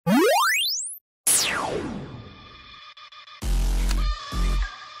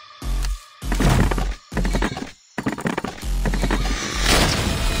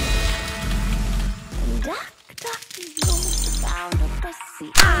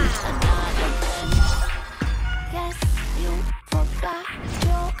Guess you forgot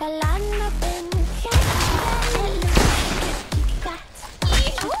your galana bin.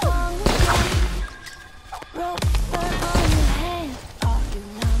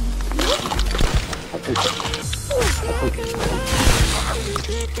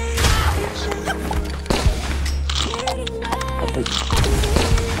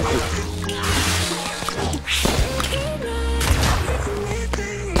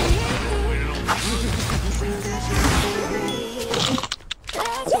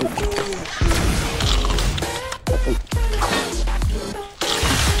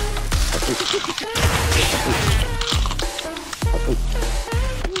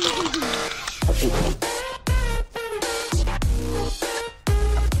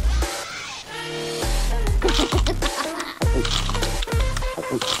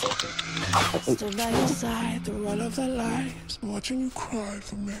 Stood by your side through all of the lies, watching you cry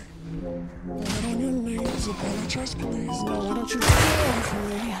for me. Get on your knees, apologize please. Now why don't you cry for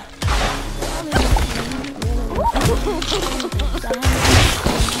me?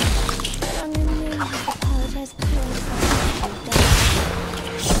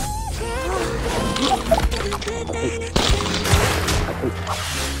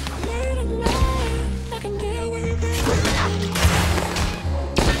 I can deal with it.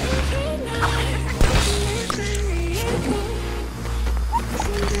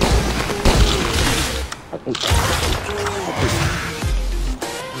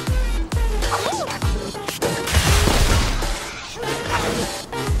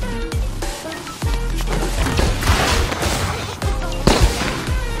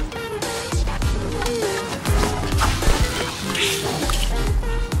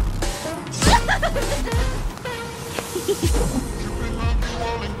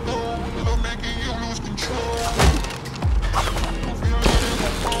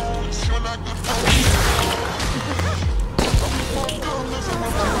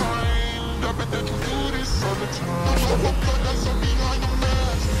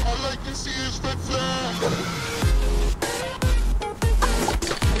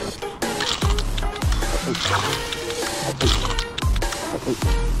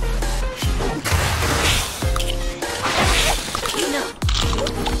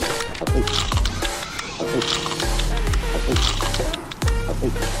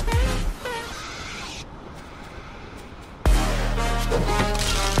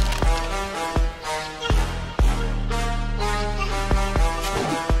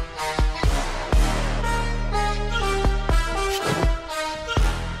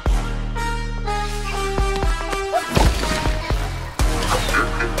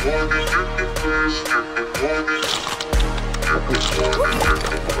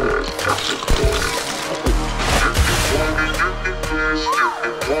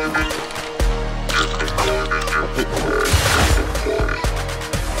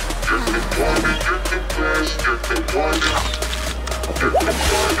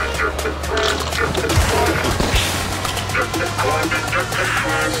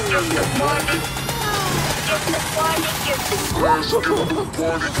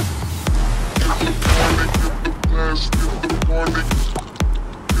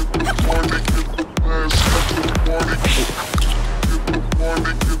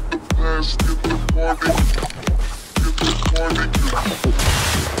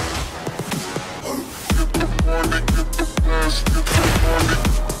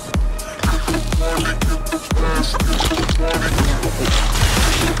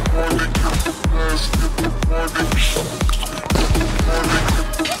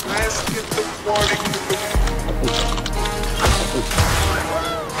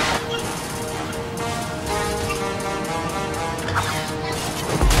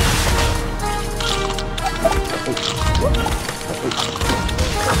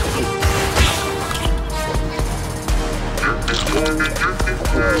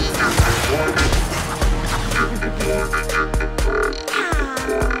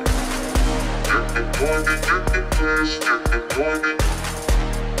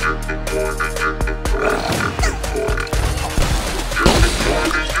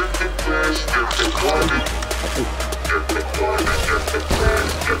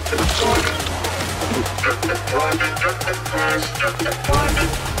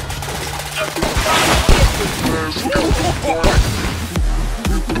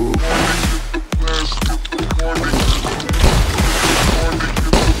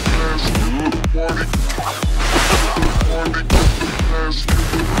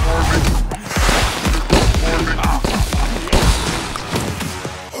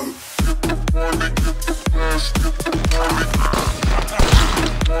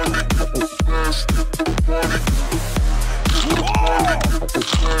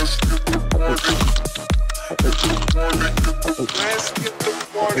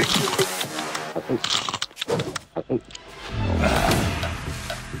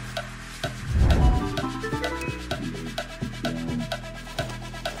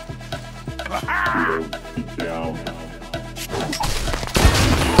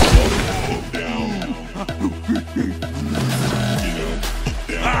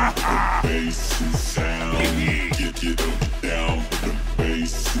 bass and sound. Get up, down with the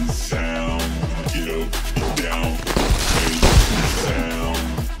bass and sound. Get up, down with the bass and sound.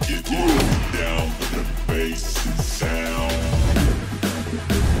 Get up, down with the bass and sound.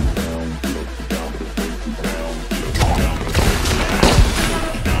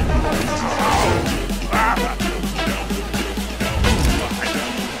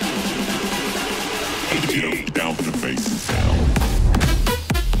 Get up, down with the bass and sound.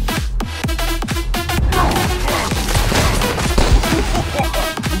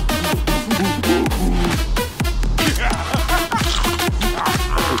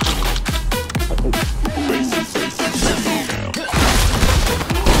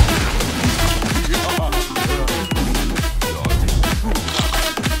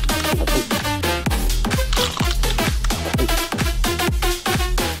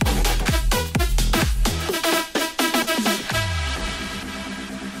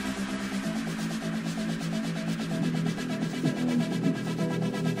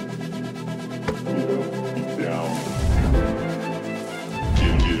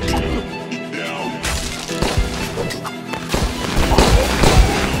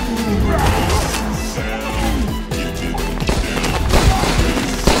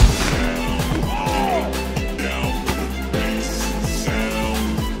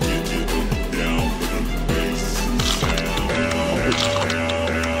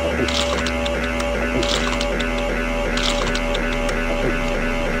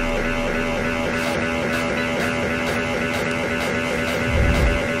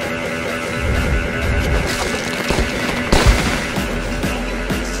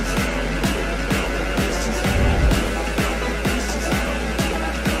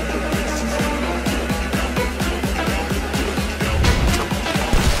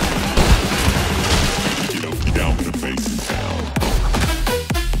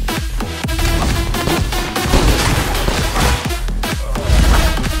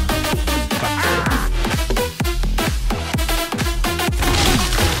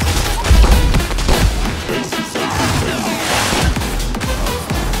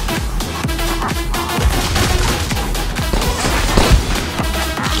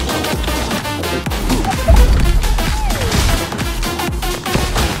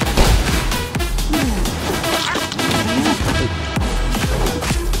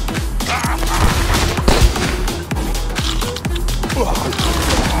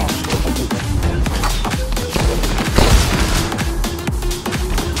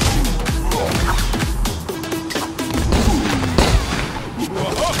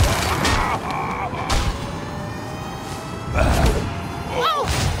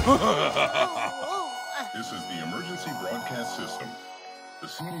 This is the emergency broadcast system. The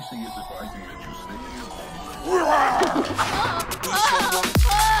CDC is advising that you stay in your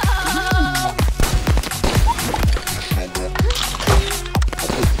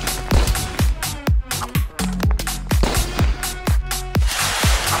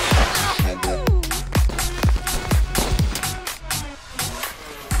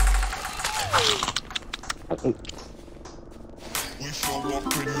We show up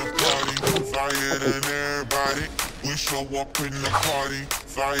in the party, fire than everybody. We show up in the party,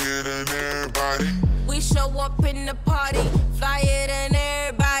 fire than everybody. We show up in the party, flyer than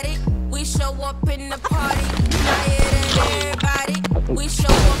everybody. We show up in the party, flyer than everybody. We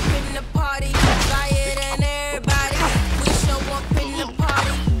show up in the party, flyer than everybody. We show up in the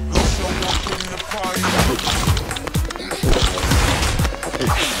party. We show up in the party.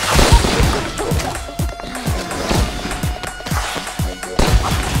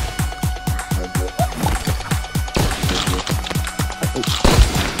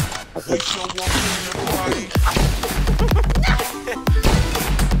 We show up in the party.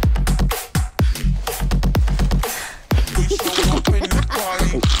 We show up in the party.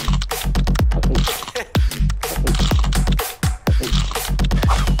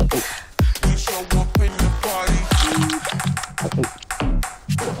 We show up in the party.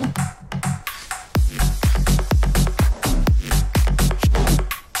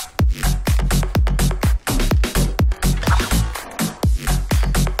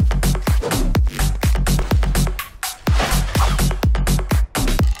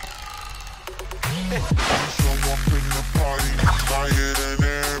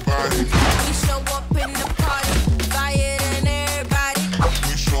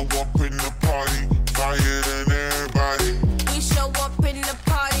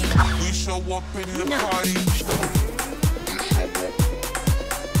 Up in the party.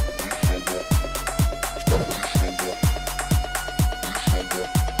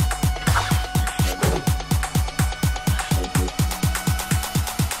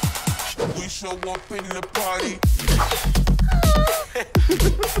 show up in the party.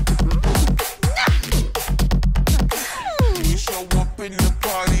 We show up in the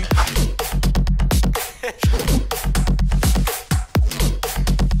party.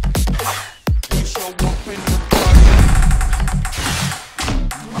 We show up in the party.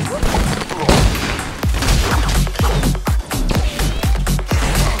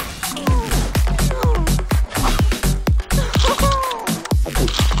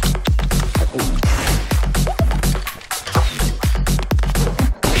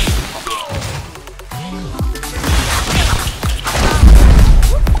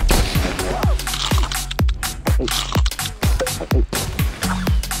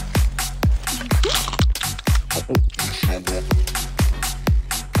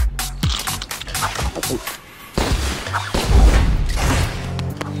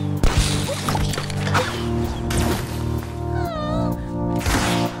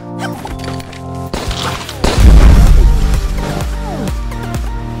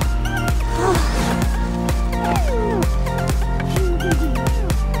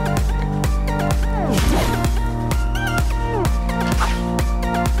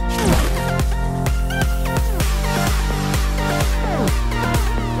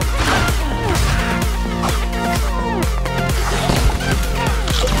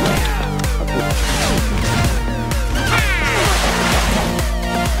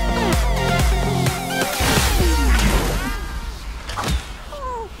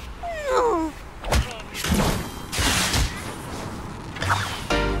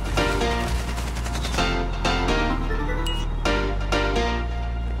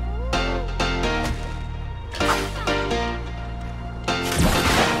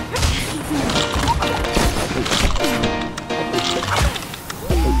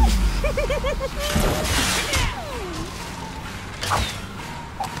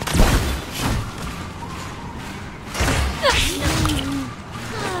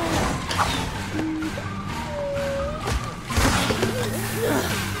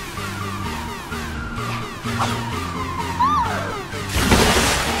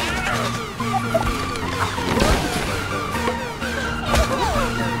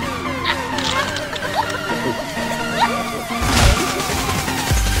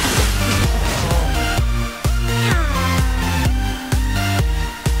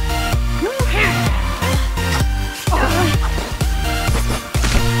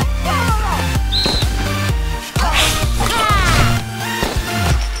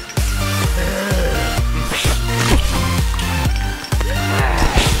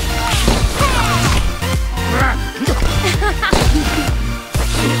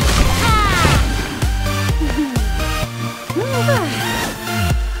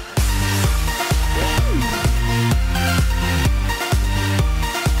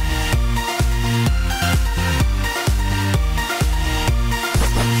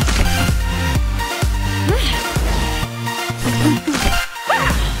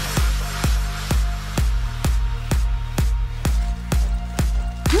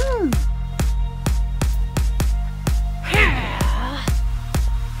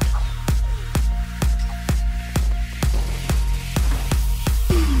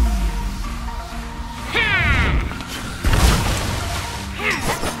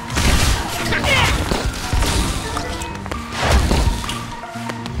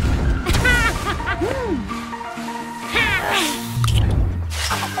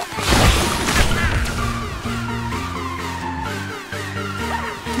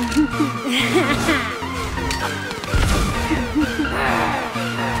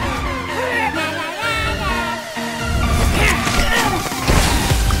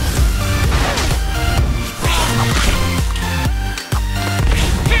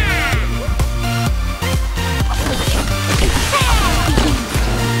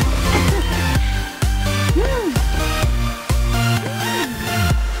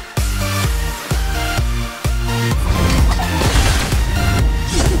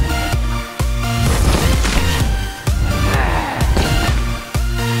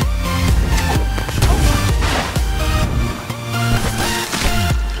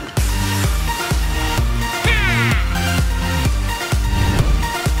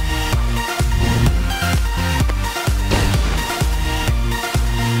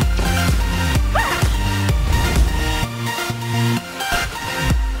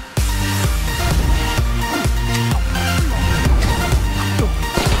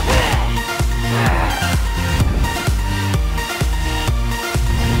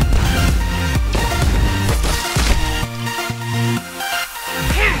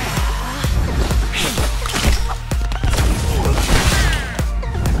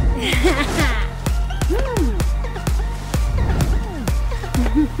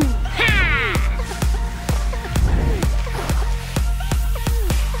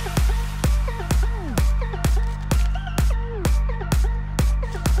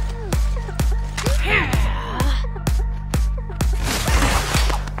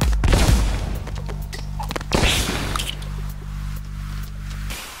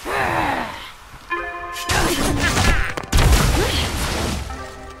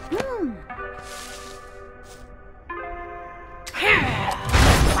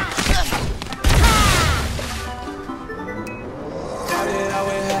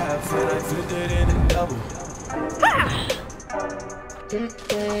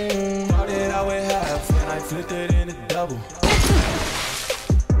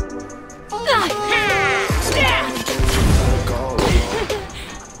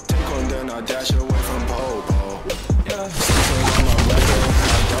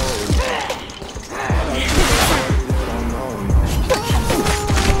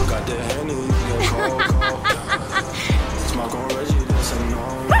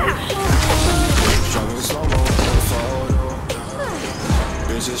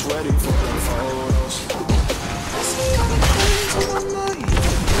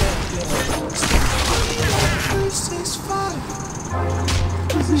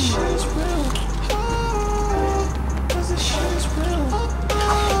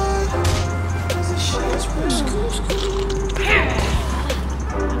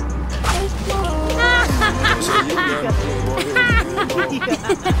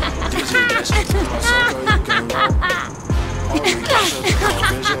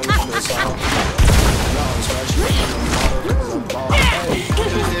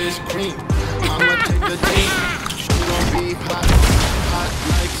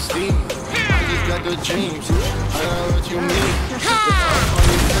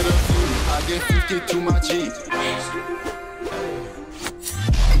 To my G.